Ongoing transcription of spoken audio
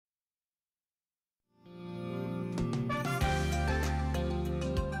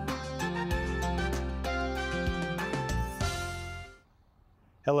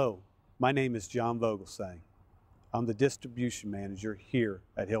Hello, my name is John Vogelsang. I'm the distribution manager here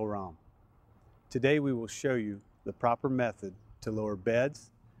at Hill-Rom. Today we will show you the proper method to lower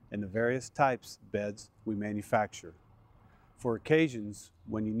beds and the various types of beds we manufacture. For occasions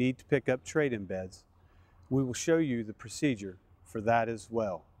when you need to pick up trade-in beds, we will show you the procedure for that as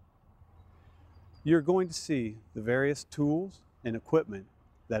well. You're going to see the various tools and equipment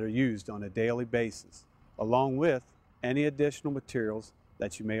that are used on a daily basis, along with any additional materials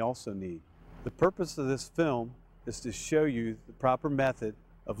that you may also need. The purpose of this film is to show you the proper method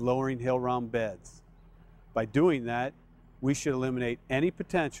of lowering Hill-Rom beds. By doing that, we should eliminate any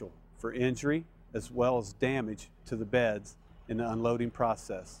potential for injury as well as damage to the beds in the unloading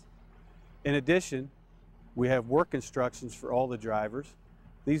process. In addition, we have work instructions for all the drivers.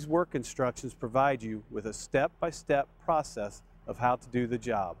 These work instructions provide you with a step-by-step process of how to do the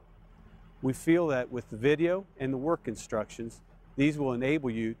job. We feel that with the video and the work instructions, these will enable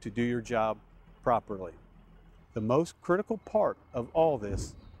you to do your job properly. The most critical part of all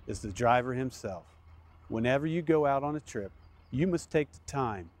this is the driver himself. Whenever you go out on a trip, you must take the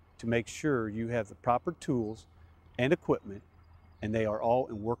time to make sure you have the proper tools and equipment and they are all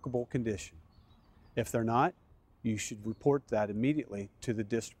in workable condition. If they're not, you should report that immediately to the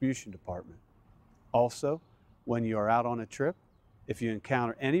distribution department. Also, when you are out on a trip, if you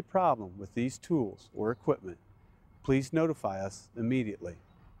encounter any problem with these tools or equipment, please notify us immediately.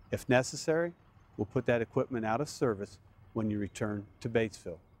 If necessary, we'll put that equipment out of service when you return to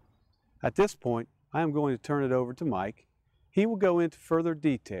Batesville. At this point, I am going to turn it over to Mike. He will go into further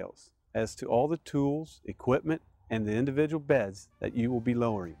details as to all the tools, equipment, and the individual beds that you will be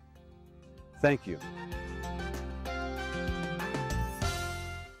lowering. Thank you.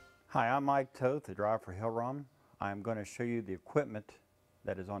 Hi, I'm Mike Toth, the driver for Hill-Rom. I'm going to show you the equipment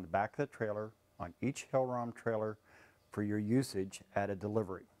that is on the back of the trailer on each Hill-Rom trailer for your usage at a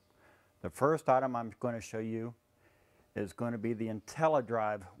delivery. The first item I'm going to show you is going to be the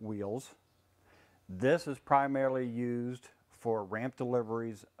IntelliDrive wheels. This is primarily used for ramp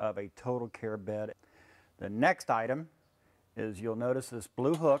deliveries of a total care bed. The next item is, you'll notice this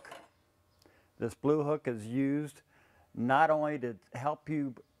blue hook. This blue hook is used not only to help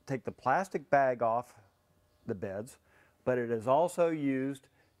you take the plastic bag off the beds, but it is also used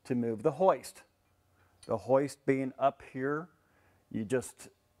to move the hoist. The hoist being up here, you just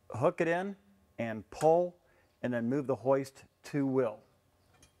hook it in and pull and then move the hoist to will.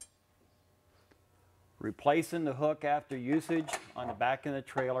 Replacing the hook after usage on the back of the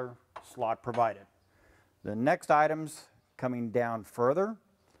trailer, slot provided. The next items coming down further,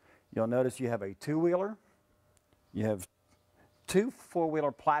 you'll notice you have a two-wheeler, you have two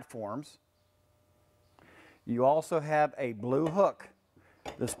four-wheeler platforms, you also have a blue hook.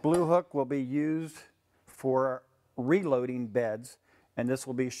 This blue hook will be used for reloading beds, and this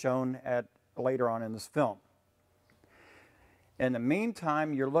will be shown later on in this film. In the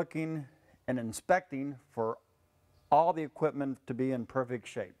meantime, you're looking and inspecting for all the equipment to be in perfect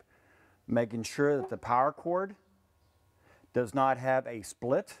shape, making sure that the power cord does not have a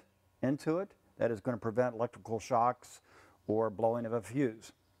split into it that is going to prevent electrical shocks or blowing of a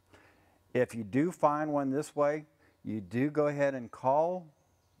fuse. If you do find one this way, you do go ahead and call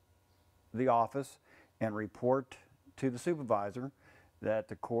the office and report to the supervisor that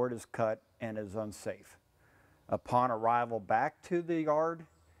the cord is cut and is unsafe. Upon arrival back to the yard,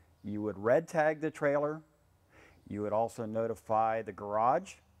 you would red tag the trailer. You would also notify the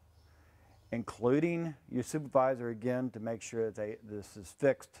garage, including your supervisor again, to make sure that this is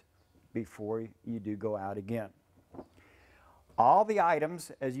fixed before you do go out again. All the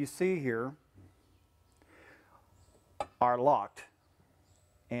items, as you see here, are locked.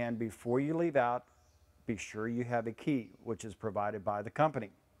 And before you leave out, be sure you have a key, which is provided by the company.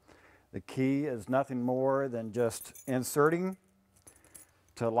 The key is nothing more than just inserting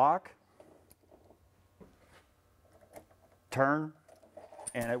to lock, turn,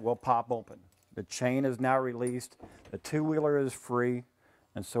 and it will pop open. The chain is now released, the two-wheeler is free,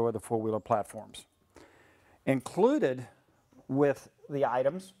 and so are the four-wheeler platforms. Included with the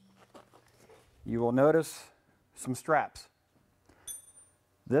items, you will notice some straps.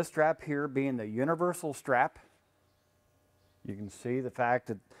 This strap here being the universal strap. You can see the fact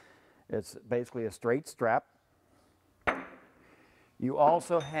that it's basically a straight strap. You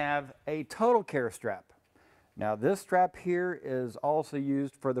also have a total care strap. Now this strap here is also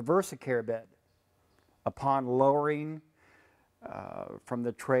used for the VersaCare bed upon lowering from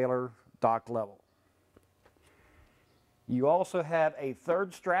the trailer dock level. You also have a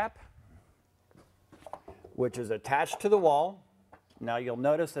third strap which is attached to the wall. Now you'll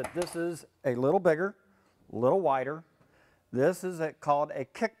notice that this is a little bigger, a little wider. This is called a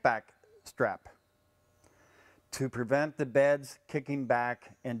kickback strap to prevent the beds kicking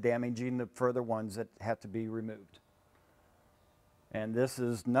back and damaging the further ones that have to be removed. And this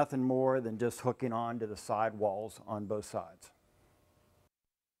is nothing more than just hooking on to the side walls on both sides.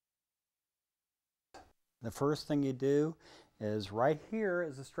 The first thing you do is right here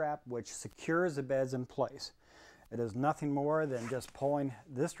is a strap which secures the beds in place. It is nothing more than just pulling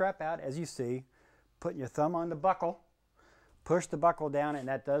this strap out, as you see, putting your thumb on the buckle, push the buckle down, and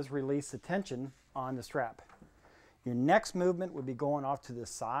that does release the tension on the strap. Your next movement would be going off to the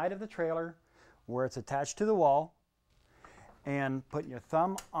side of the trailer where it's attached to the wall and putting your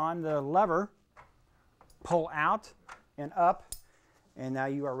thumb on the lever, pull out and up, and now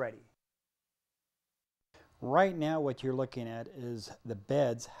you are ready. Right now what you're looking at is the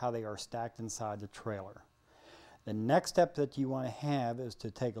beds, how they are stacked inside the trailer. The next step that you want to have is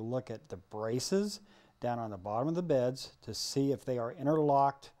to take a look at the braces down on the bottom of the beds to see if they are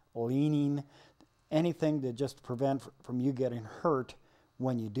interlocked, leaning, anything to just prevent from you getting hurt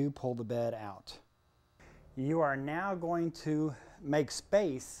when you do pull the bed out. You are now going to make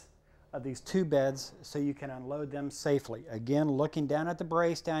space of these two beds so you can unload them safely. Again, looking down at the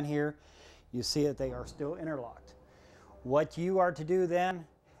brace down here, you see that they are still interlocked. What you are to do then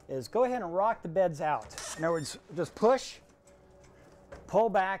is go ahead and rock the beds out. In other words, just push, pull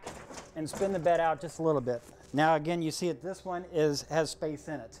back, and spin the bed out just a little bit. Now again, you see that this one has space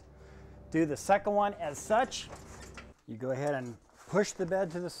in it. Do the second one as such. You go ahead and push the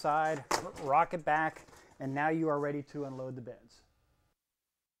bed to the side, rock it back, and now you are ready to unload the beds.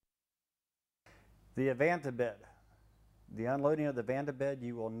 The Avanta bed. The unloading of the Avanta bed,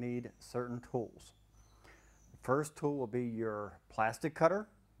 you will need certain tools. The first tool will be your plastic cutter,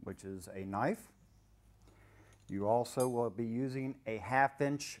 which is a knife. You also will be using a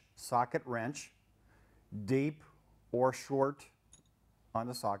 1/2-inch socket wrench, deep or short on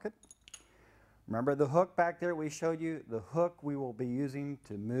the socket. Remember the hook back there we showed you? The hook we will be using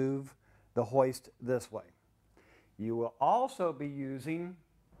to move the hoist this way. You will also be using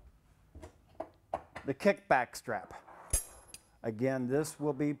the kickback strap. Again, this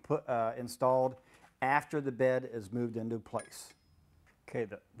will be installed after the bed is moved into place. Okay,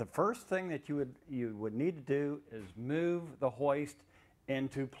 the first thing that you would need to do is move the hoist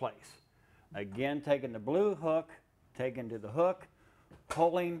into place. Again, taking the blue hook, taking to the hook,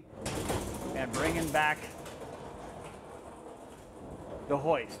 pulling and bringing back the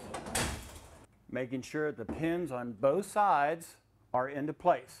hoist. Making sure the pins on both sides are into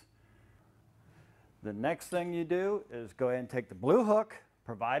place. The next thing you do is go ahead and take the blue hook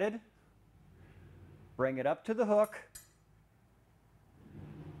provided, bring it up to the hook,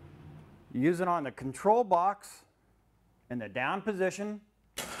 use it on the control box in the down position,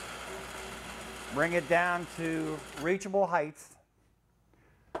 bring it down to reachable height,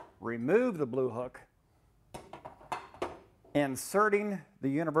 remove the blue hook, inserting the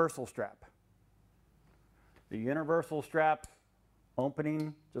universal strap. The universal strap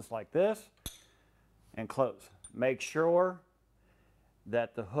opening just like this and close. Make sure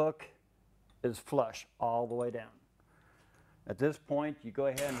that the hook is flush all the way down. At this point, you go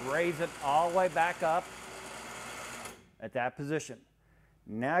ahead and raise it all the way back up at that position.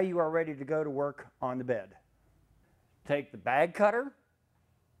 Now you are ready to go to work on the bed. Take the bag cutter.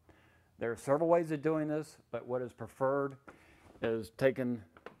 There are several ways of doing this, but what is preferred is taking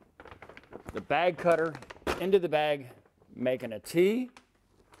the bag cutter into the bag, making a T,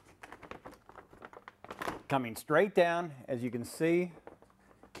 coming straight down, as you can see,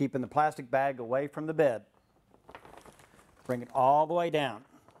 keeping the plastic bag away from the bed. Bring it all the way down.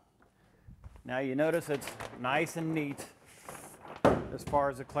 Now you notice it's nice and neat as far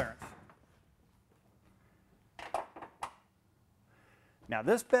as the clearance. Now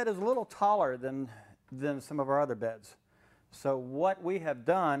this bed is a little taller than some of our other beds. So what we have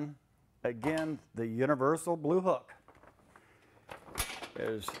done, again, the universal blue hook,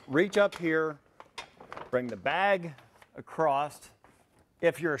 is reach up here, bring the bag across,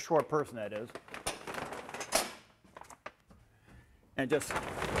 if you're a short person that is, and just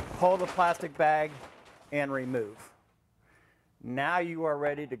pull the plastic bag and remove. Now you are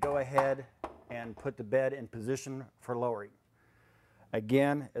ready to go ahead and put the bed in position for lowering.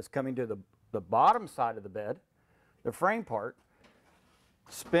 Again, it's coming to the bottom side of the bed, the frame part,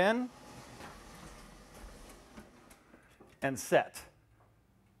 spin, and set.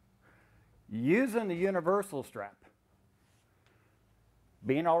 Using the universal strap,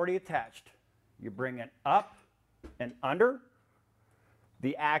 being already attached, you bring it up and under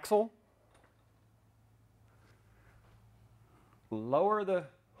the axle, lower the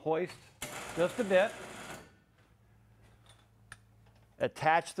hoist just a bit,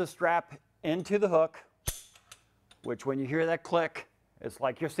 attach the strap into the hook, which when you hear that click, it's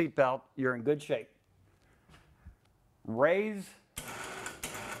like your seatbelt, you're in good shape. Raise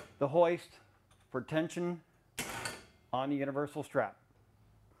the hoist for tension on the universal strap.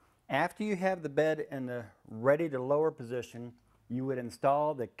 After you have the bed in the ready to lower position, you would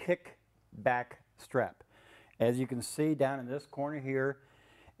install the kick back strap. As you can see down in this corner here,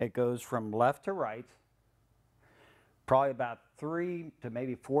 it goes from left to right, probably about 3 to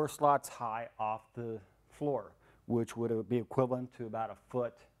maybe 4 slots high off the floor, which would be equivalent to about 1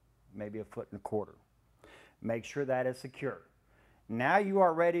 foot, maybe 1.25 feet. Make sure that is secure. Now you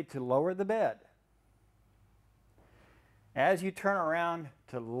are ready to lower the bed. As you turn around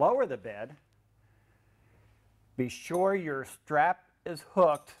to lower the bed, be sure your strap is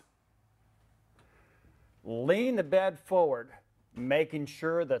hooked. Lean the bed forward, making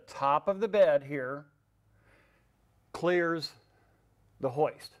sure the top of the bed here clears the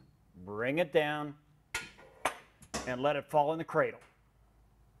hoist. Bring it down and let it fall in the cradle.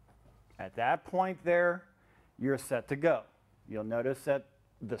 At that point there, you're set to go. You'll notice that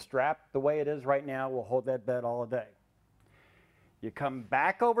the strap, the way it is right now, will hold that bed all day. You come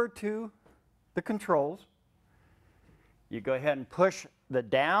back over to the controls. You go ahead and push the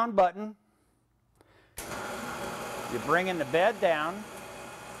down button. You bring in the bed down.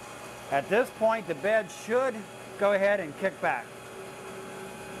 At this point, the bed should go ahead and kick back.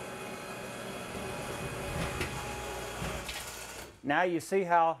 Now you see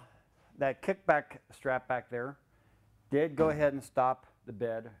how that kickback strap back there did go ahead and stop the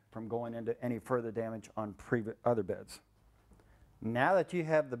bed from going into any further damage on other beds. Now that you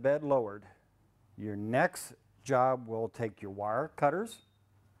have the bed lowered, your next job will take your wire cutters.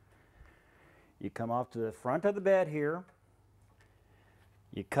 You come off to the front of the bed here.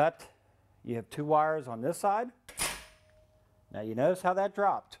 You cut. You have 2 wires on this side. Now you notice how that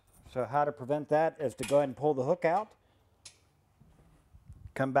dropped. So how to prevent that is to go ahead and pull the hook out.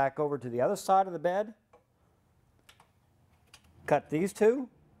 Come back over to the other side of the bed. Cut these 2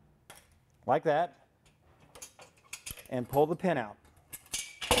 like that and pull the pin out.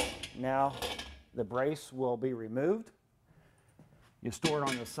 Now the brace will be removed. You store it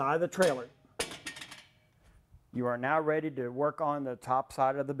on the side of the trailer. You are now ready to work on the top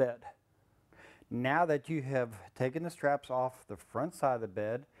side of the bed. Now that you have taken the straps off the front side of the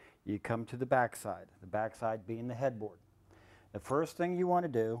bed, you come to the back side being the headboard. The first thing you want to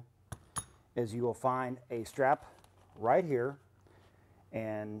do is you will find a strap right here,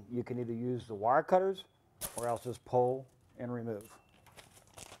 and you can either use the wire cutters or else just pull and remove.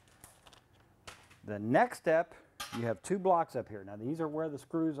 The next step, you have 2 blocks up here. Now these are where the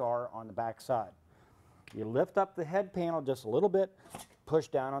screws are on the back side. You lift up the head panel just a little bit, push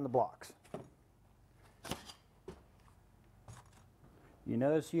down on the blocks. You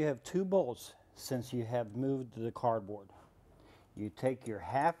notice you have 2 bolts since you have moved the cardboard. You take your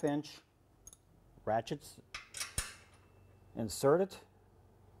 1/2 inch ratchets, insert it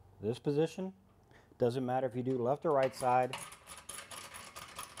this position. Doesn't matter if you do left or right side.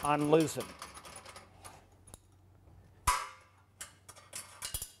 Unloosen.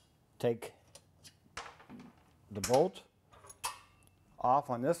 Take the bolt off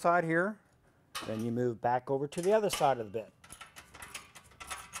on this side here. Then you move back over to the other side of the bed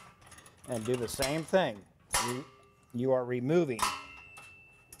and do the same thing. You are removing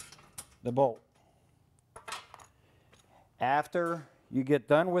the bolt. After you get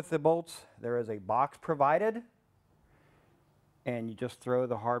done with the bolts, there is a box provided, and you just throw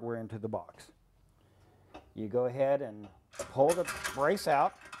the hardware into the box. You go ahead and pull the brace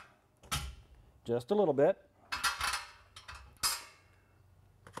out just a little bit.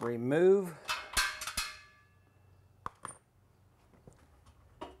 Remove,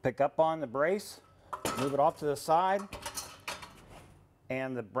 pick up on the brace, move it off to the side,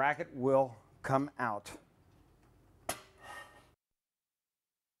 and the bracket will come out.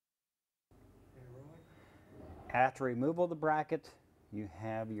 After removal of the bracket, you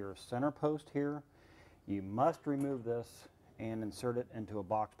have your center post here. You must remove this and insert it into a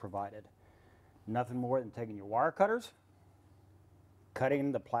box provided. Nothing more than taking your wire cutters,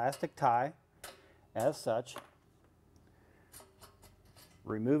 cutting the plastic tie as such,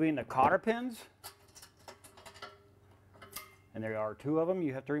 removing the cotter pins, and there are 2 of them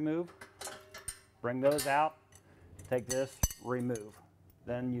you have to remove. Bring those out, take this, remove.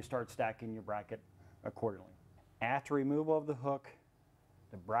 Then you start stacking your bracket accordingly. After removal of the hook,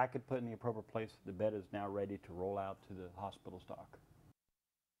 the bracket put in the appropriate place, the bed is now ready to roll out to the hospital stock.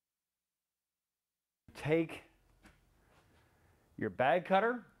 Take your bag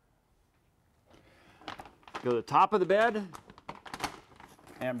cutter, go to the top of the bed,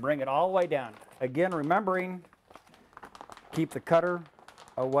 and bring it all the way down. Again, remembering, keep the cutter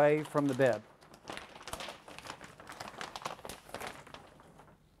away from the bed.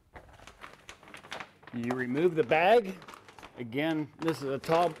 You remove the bag. Again, this is a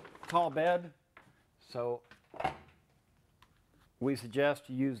tall bed, so we suggest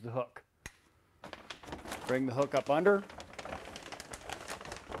you use the hook. Bring the hook up under.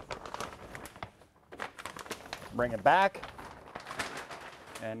 Bring it back.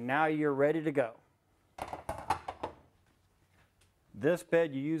 And now you're ready to go. This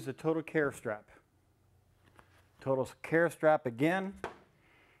bed, you use the Total Care strap. Total Care strap again.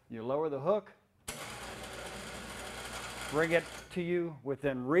 You lower the hook. Bring it to you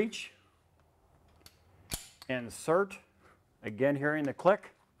within reach. Insert. Again, hearing the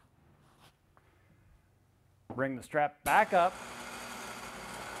click. Bring the strap back up.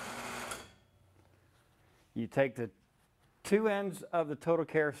 You take the two ends of the Total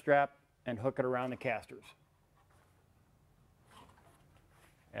Care strap and hook it around the casters.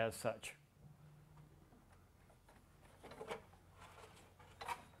 As such.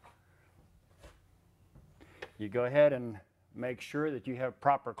 You go ahead and make sure that you have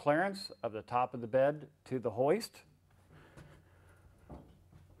proper clearance of the top of the bed to the hoist.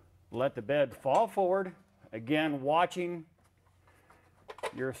 Let the bed fall forward, again watching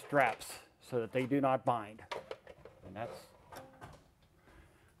your straps so that they do not bind. And that's,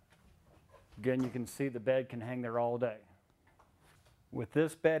 again, you can see the bed can hang there all day. With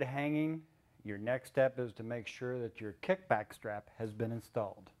this bed hanging, your next step is to make sure that your kickback strap has been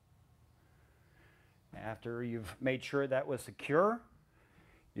installed. After you've made sure that was secure,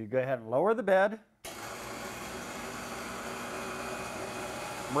 you go ahead and lower the bed.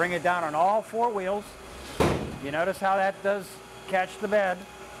 Bring it down on all four wheels. You notice how that does catch the bed.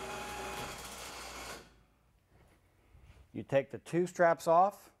 You take the two straps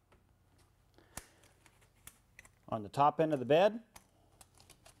off on the top end of the bed.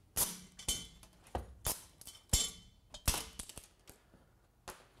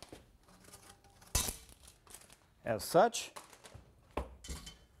 As such,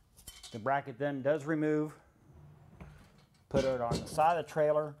 the bracket then does remove. Put it on the side of the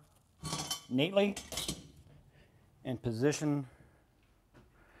trailer neatly and position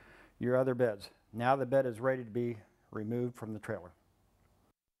your other beds. Now the bed is ready to be removed from the trailer.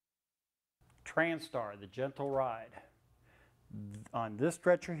 Transtar, the gentle ride. On this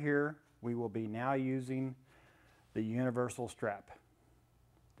stretcher here, we will be now using the universal strap.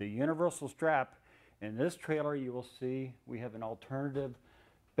 The universal strap, in this trailer you will see we have an alternative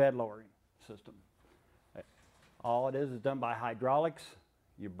bed lowering system. All it is done by hydraulics.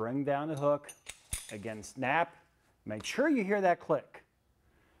 You bring down the hook, again snap, make sure you hear that click.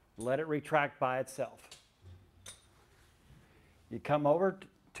 Let it retract by itself. You come over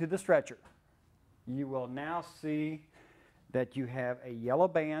to the stretcher. You will now see that you have a yellow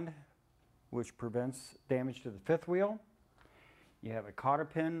band which prevents damage to the fifth wheel. You have a cotter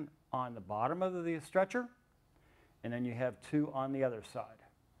pin on the bottom of the stretcher, and then you have two on the other side.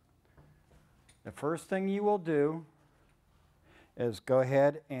 The first thing you will do is go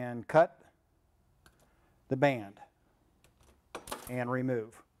ahead and cut the band and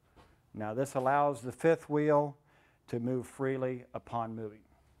remove. Now this allows the fifth wheel to move freely upon moving.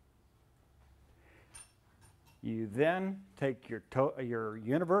 You then take your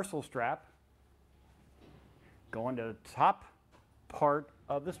universal strap, go into the top part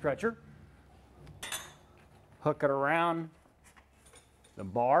of the stretcher, hook it around the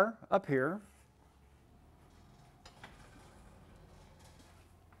bar up here,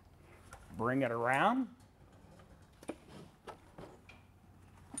 bring it around,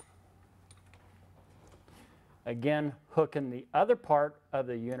 again hooking the other part of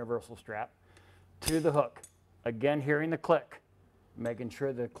the universal strap to the hook, again hearing the click, making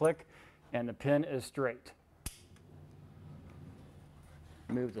sure the click and the pin is straight.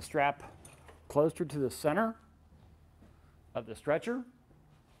 Move the strap closer to the center of the stretcher.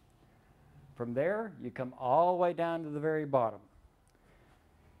 From there, you come all the way down to the very bottom.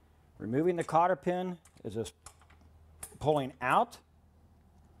 Removing the cotter pin is just pulling out,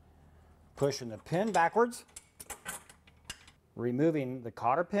 pushing the pin backwards, removing the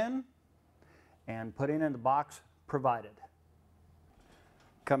cotter pin, and putting in the box provided.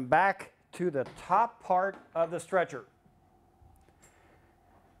 Come back to the top part of the stretcher.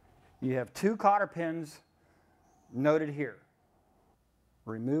 You have two cotter pins noted here.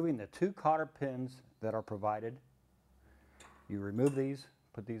 Removing the two cotter pins that are provided, you remove these,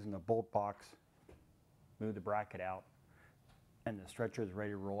 put these in the bolt box, move the bracket out, and the stretcher is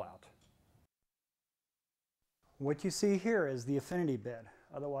ready to roll out. What you see here is the Affinity bed.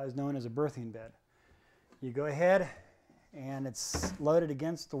 otherwise known as a berthing bed. You go ahead and it's loaded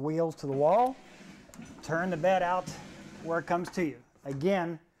against the wheels to the wall. Turn the bed out where it comes to you.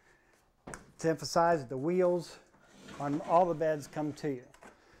 Again, to emphasize that the wheels on all the beds come to you.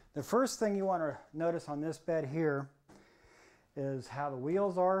 The first thing you want to notice on this bed here is how the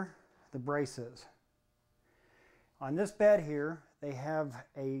wheels are, the brace is. On this bed here, they have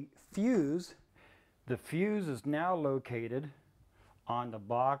a fuse. The fuse is now located on the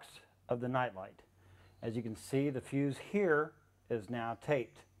box of the nightlight. As you can see, the fuse here is now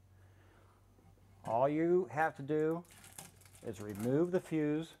taped. All you have to do is remove the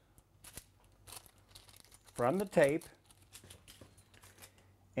fuse from the tape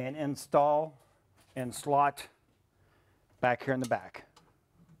and install and slot back here in the back.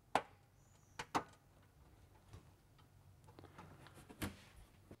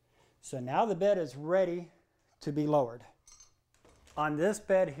 So now the bed is ready to be lowered. On this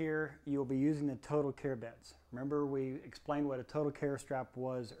bed here, you'll be using the Total Care beds. Remember we explained what a Total Care strap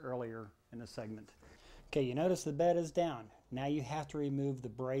was earlier in the segment. Okay, you notice the bed is down. Now you have to remove the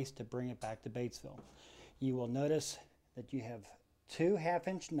brace to bring it back to Batesville. You will notice that you have 2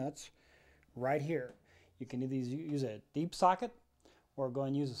 1/2-inch nuts right here. You can either use a deep socket or go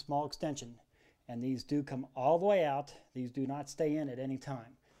and use a small extension. And these do come all the way out. These do not stay in at any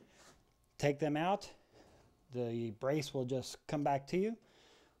time. Take them out. The brace will just come back to you,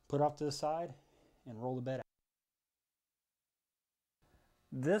 put off to the side, and roll the bed out.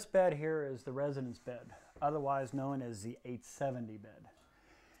 This bed here is the residence bed, otherwise known as the 870 bed.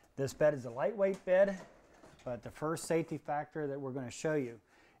 This bed is a lightweight bed, but the first safety factor that we're going to show you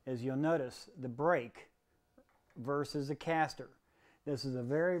is you'll notice the brake versus a caster. This is a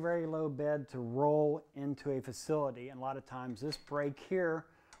very, very low bed to roll into a facility, and a lot of times this brake here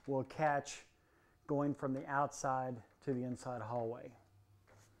will catch going from the outside to the inside hallway.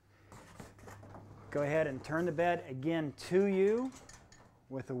 Go ahead and turn the bed again to you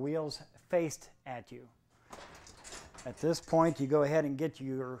with the wheels faced at you. At this point, you go ahead and get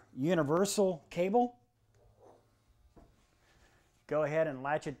your universal cable. Go ahead and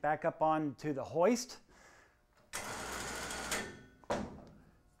latch it back up onto the hoist.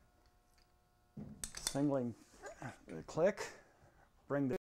 Singling click, bring the